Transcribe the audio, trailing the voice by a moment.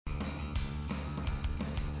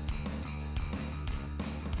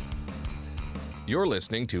You're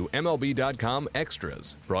listening to MLB.com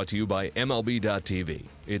Extras, brought to you by MLB.tv.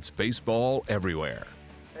 It's baseball everywhere.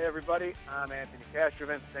 Hey, everybody. I'm Anthony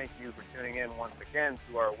Castrovan. Thank you for tuning in once again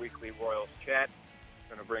to our weekly Royals chat.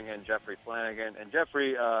 I'm going to bring in Jeffrey Flanagan. And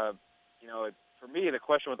Jeffrey, for me, the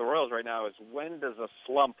question with the Royals right now is when does a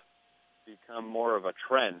slump become more of a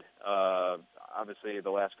trend? Obviously, the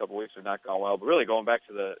last couple of weeks have not gone well, but really going back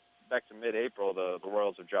to mid-April, the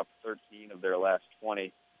Royals have dropped 13 of their last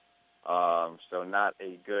 20. So not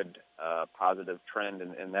a good positive trend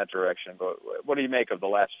in that direction. But what do you make of the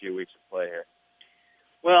last few weeks of play here?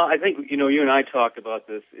 Well, I think, you and I talked about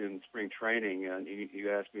this in spring training, and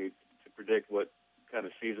you asked me to predict what kind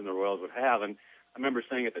of season the Royals would have. And I remember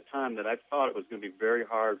saying at the time that I thought it was going to be very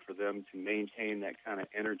hard for them to maintain that kind of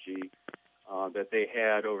energy that they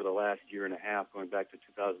had over the last year and a half, going back to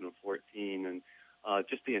 2014, and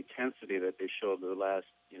just the intensity that they showed the last,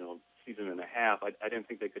 season and a half. I didn't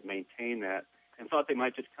think they could maintain that, and thought they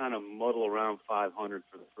might just kind of muddle around 500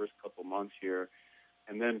 for the first couple months here,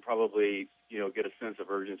 and then probably, get a sense of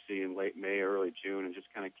urgency in late May, early June, and just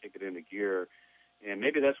kind of kick it into gear. And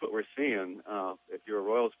maybe that's what we're seeing. If you're a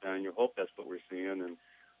Royals fan, you hope that's what we're seeing, and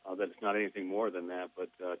that it's not anything more than that. But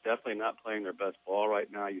definitely not playing their best ball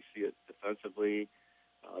right now. You see it defensively.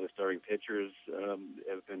 The starting pitchers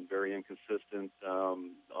have been very inconsistent.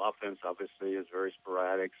 The offense, obviously, is very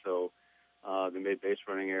sporadic. So they made base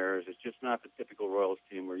running errors. It's just not the typical Royals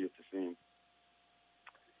team we're used to seeing.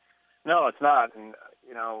 No, it's not. And,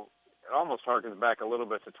 it almost harkens back a little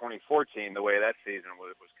bit to 2014, the way that season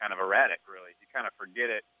was kind of erratic, really. You kind of forget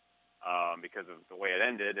it because of the way it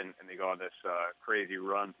ended, and they go on this crazy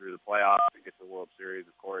run through the playoffs to get to the World Series,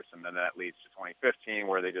 of course, and then that leads to 2015,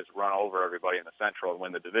 where they just run over everybody in the Central and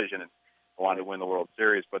win the division and wanted to win the World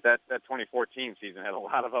Series. But that 2014 season had a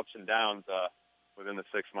lot of ups and downs within the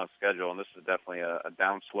 6-month schedule, and this is definitely a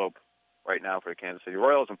downslope right now for the Kansas City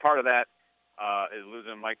Royals. And part of that is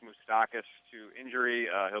losing Mike Moustakas to injury.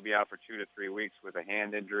 He'll be out for 2 to 3 weeks with a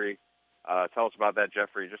hand injury. Tell us about that,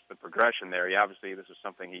 Jeffrey, just the progression there. Obviously, this is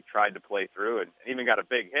something he tried to play through and even got a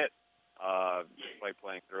big hit despite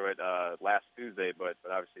playing through it last Tuesday, but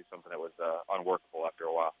obviously something that was unworkable after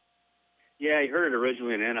a while. Yeah, he heard it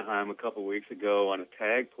originally in Anaheim a couple of weeks ago on a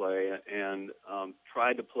tag play and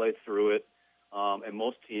tried to play through it. And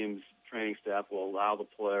most teams' training staff will allow the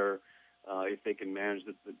player, if they can manage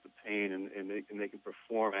the pain and they can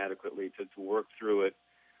perform adequately to work through it.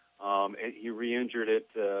 And he re-injured it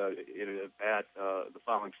at the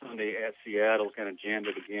following Sunday at Seattle, kind of jammed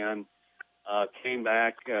it again. Came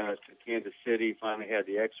back to Kansas City, finally had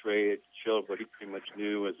the X-ray. It showed what he pretty much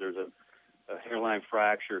knew, is there's a hairline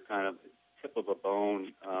fracture, kind of tip of a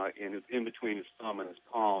bone in between his thumb and his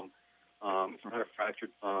palm. It's not a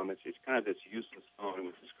fractured thumb. It's kind of this useless bone,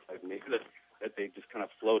 which described me, that they just kind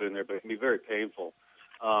of float in there, but it can be very painful.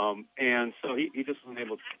 And so he just wasn't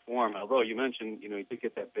able to perform. Although you mentioned, he did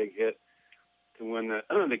get that big hit to win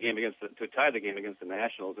the game to tie the game against the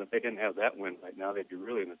Nationals. And if they didn't have that win right now, they'd be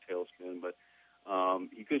really in the tailspin. But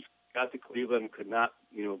he just got to Cleveland, could not,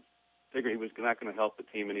 figure he was not going to help the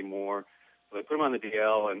team anymore. So they put him on the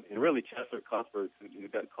DL, and really Chester Cuthbert, who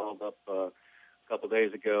got called up a couple of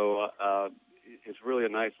days ago, is really a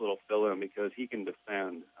nice little fill-in because he can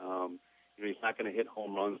defend. He's not going to hit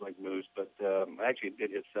home runs like Moose, but actually did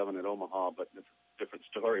hit 7 at Omaha, but it's a different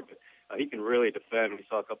story. But he can really defend. We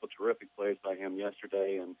saw a couple of terrific plays by him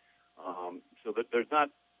yesterday, and so that there's not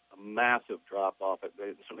a massive drop-off,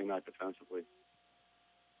 certainly not defensively.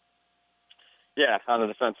 Yeah, on the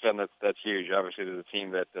defense end, that's huge. Obviously, there's a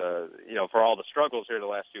team that, for all the struggles here the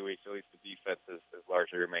last few weeks, at least the defense has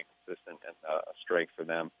largely remained consistent and a strength for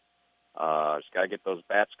them. Just got to get those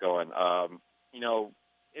bats going.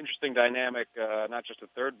 Interesting dynamic, not just at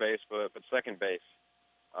third base, but second base.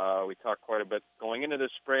 We talked quite a bit going into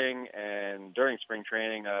this spring and during spring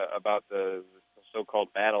training about the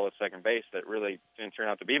so-called battle at second base that really didn't turn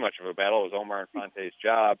out to be much of a battle. It was Omar Infante's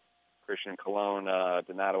job. Christian Colon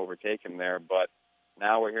did not overtake him there, but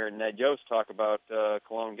now we're hearing Ned Yost talk about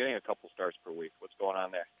Colon getting a couple starts per week. What's going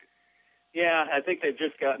on there? Yeah, I think they've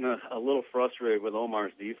just gotten a little frustrated with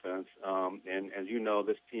Omar's defense. And as you know,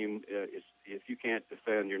 this team, if you can't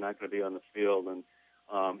defend, you're not going to be on the field. And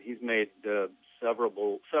he's made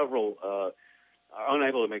several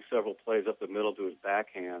unable to make several plays up the middle to his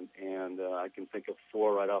backhand. And I can think of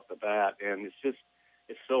 4 right off the bat. And it's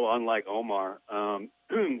so unlike Omar.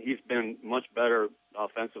 He's been much better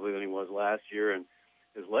offensively than he was last year, and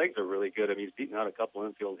his legs are really good. I mean, he's beaten out a couple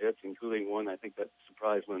infield hits, including one I think that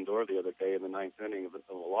surprised Lindor the other day in the 9th inning of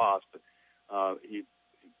a loss. But he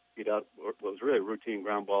beat out what was really a routine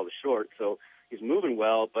ground ball to short. So he's moving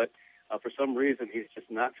well, but for some reason he's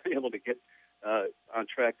just not been able to get on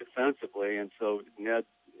track defensively, and so Ned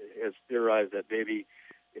has theorized that maybe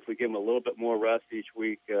if we give him a little bit more rest each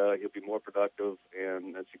week, he'll be more productive,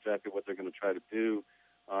 and that's exactly what they're going to try to do.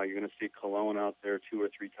 You're going to see Cologne out there 2 or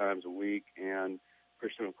 3 times a week, and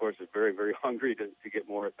Christian, of course, is very, very hungry to get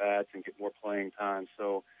more at-bats and get more playing time.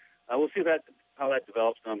 So we'll see how that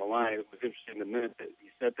develops down the line. It was interesting the minute that he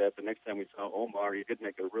said that. The next time we saw Omar, he did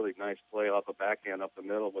make a really nice play off a backhand up the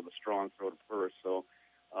middle with a strong throw to first. So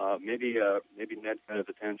maybe Ned got his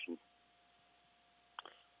attention.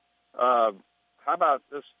 How about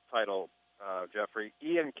this title, Jeffrey?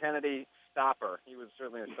 Ian Kennedy, stopper. He was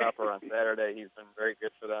certainly a stopper on Saturday. He's been very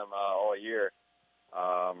good for them all year.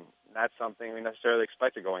 Not something we necessarily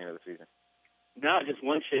expected going into the season. No, just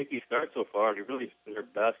one shaky start so far. He really been their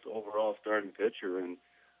best overall starting pitcher, and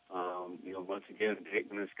once again,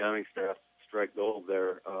 Dayton and the scouting staff strike gold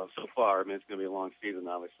there so far. I mean, it's going to be a long season,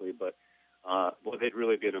 obviously, but they'd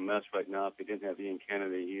really be in a mess right now if they didn't have Ian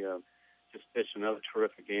Kennedy. He just pitched another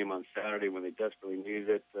terrific game on Saturday when they desperately needed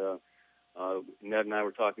it. Ned and I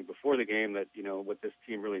were talking before the game that, what this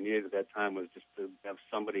team really needed at that time was just to have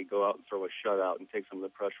somebody go out and throw a shutout and take some of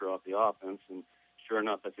the pressure off the offense. And sure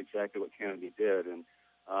enough, that's exactly what Kennedy did. And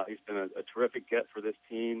he's been a terrific get for this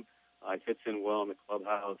team. He fits in well in the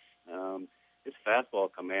clubhouse. His fastball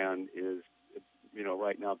command is,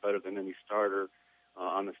 right now better than any starter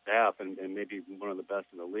on the staff, and maybe one of the best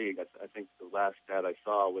in the league. I think the last stat I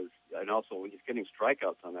saw was, and also he's getting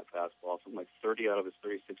strikeouts on that fastball, something like 30 out of his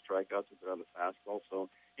 36 strikeouts have been on the fastball. So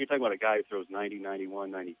you're talking about a guy who throws 90, 91,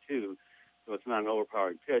 92, so it's not an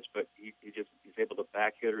overpowering pitch, but he's able to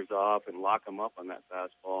back hitters off and lock them up on that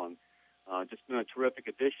fastball, and just been a terrific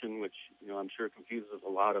addition, which, I'm sure confuses a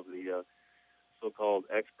lot of the so-called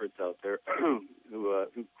experts out there who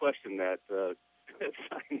question that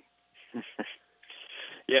signing.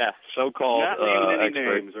 Yeah, so-called not naming any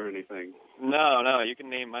expert. names or anything. No, you can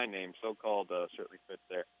name my name. So-called certainly fits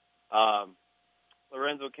there.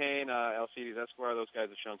 Lorenzo Cain, Alcides Escobar, those guys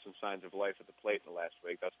have shown some signs of life at the plate in the last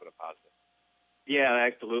week. That's been a positive. Yeah,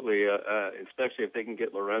 absolutely. Especially if they can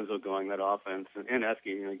get Lorenzo going, that offense, and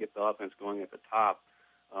Esky, get the offense going at the top.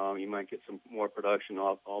 You might get some more production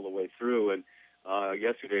all the way through. And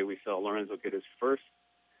yesterday we saw Lorenzo get his first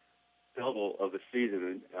double of the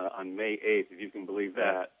season on May 8th, if you can believe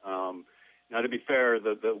that. Now, to be fair,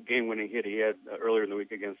 the game-winning hit he had earlier in the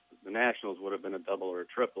week against the Nationals would have been a double or a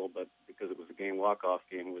triple, but because it was a game walk-off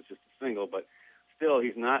game, it was just a single. But still,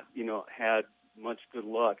 he's not, had much good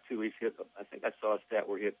luck, too. He's hit, I think I saw a stat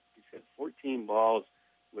where he's hit 14 balls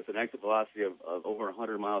with an exit velocity of over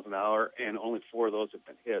 100 miles an hour, and only 4 of those have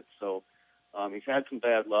been hit. So he's had some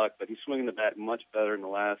bad luck, but he's swinging the bat much better in the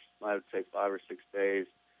last, I would say, 5 or 6 days.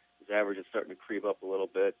 His average is starting to creep up a little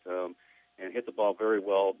bit, and hit the ball very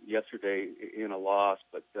well yesterday in a loss.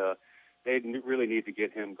 But they really need to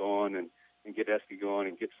get him going and get Esky going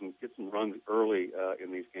and get some runs early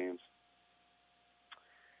in these games.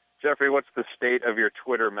 Jeffrey, what's the state of your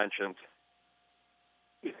Twitter mentions?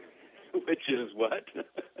 Which is what?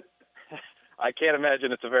 I can't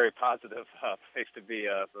imagine it's a very positive place to be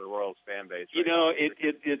for the Royals fan base. Right?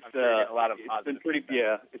 It's a lot of it's been pretty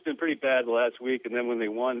it's been pretty bad the last week, and then when they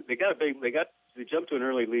won, they jumped to an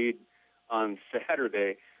early lead on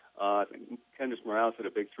Saturday. Kendrys Morales hit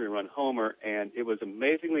a big 3-run homer, and it was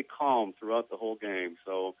amazingly calm throughout the whole game.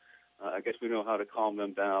 So I guess we know how to calm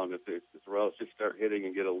them down if the Royals just start hitting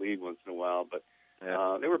and get a lead once in a while. But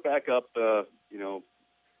they were back up,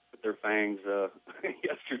 with their fangs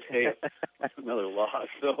yesterday. That's another loss.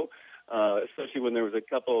 So especially when there was a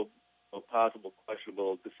couple of possible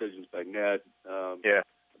questionable decisions by Ned,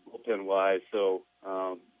 bullpen-wise. So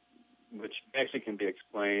which actually can be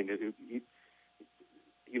explained.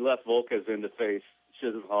 He left Volquez in to face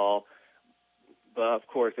Chisenhall. But, of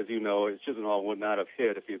course, as you know, Chisenhall would not have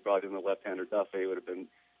hit if he had brought in the left-hander Duffy. It would have been,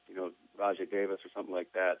 Rajai Davis or something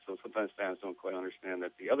like that. So sometimes fans don't quite understand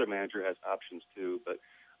that the other manager has options too. But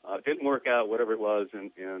it didn't work out, whatever it was.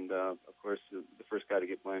 And of course, the first guy to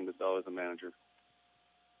get blamed is always the manager.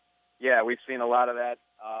 Yeah, we've seen a lot of that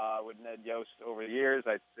with Ned Yost over the years.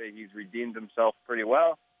 I'd say he's redeemed himself pretty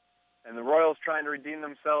well. And the Royals trying to redeem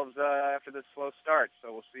themselves after this slow start.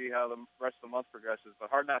 So we'll see how the rest of the month progresses. But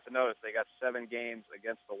hard not to notice they got 7 games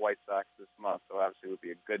against the White Sox this month. So obviously it would be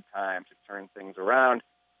a good time to turn things around.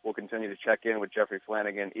 We'll continue to check in with Jeffrey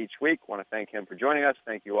Flanagan each week. I want to thank him for joining us.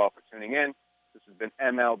 Thank you all for tuning in. This has been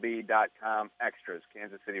MLB.com Extras,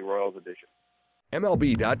 Kansas City Royals edition.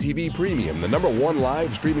 MLB.tv Premium, the #1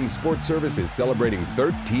 live streaming sports service, is celebrating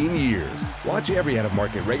 13 years. Watch every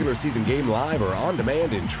out-of-market regular season game live or on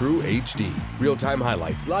demand in true HD. Real-time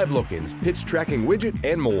highlights, live look-ins, pitch tracking widget,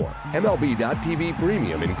 and more. MLB.tv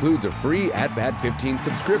Premium includes a free At-Bat 15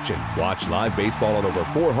 subscription. Watch live baseball on over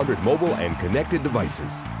 400 mobile and connected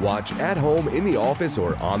devices. Watch at home, in the office,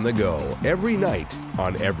 or on the go every night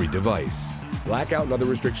on every device. Blackout and other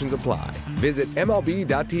restrictions apply. Visit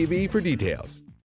MLB.tv for details.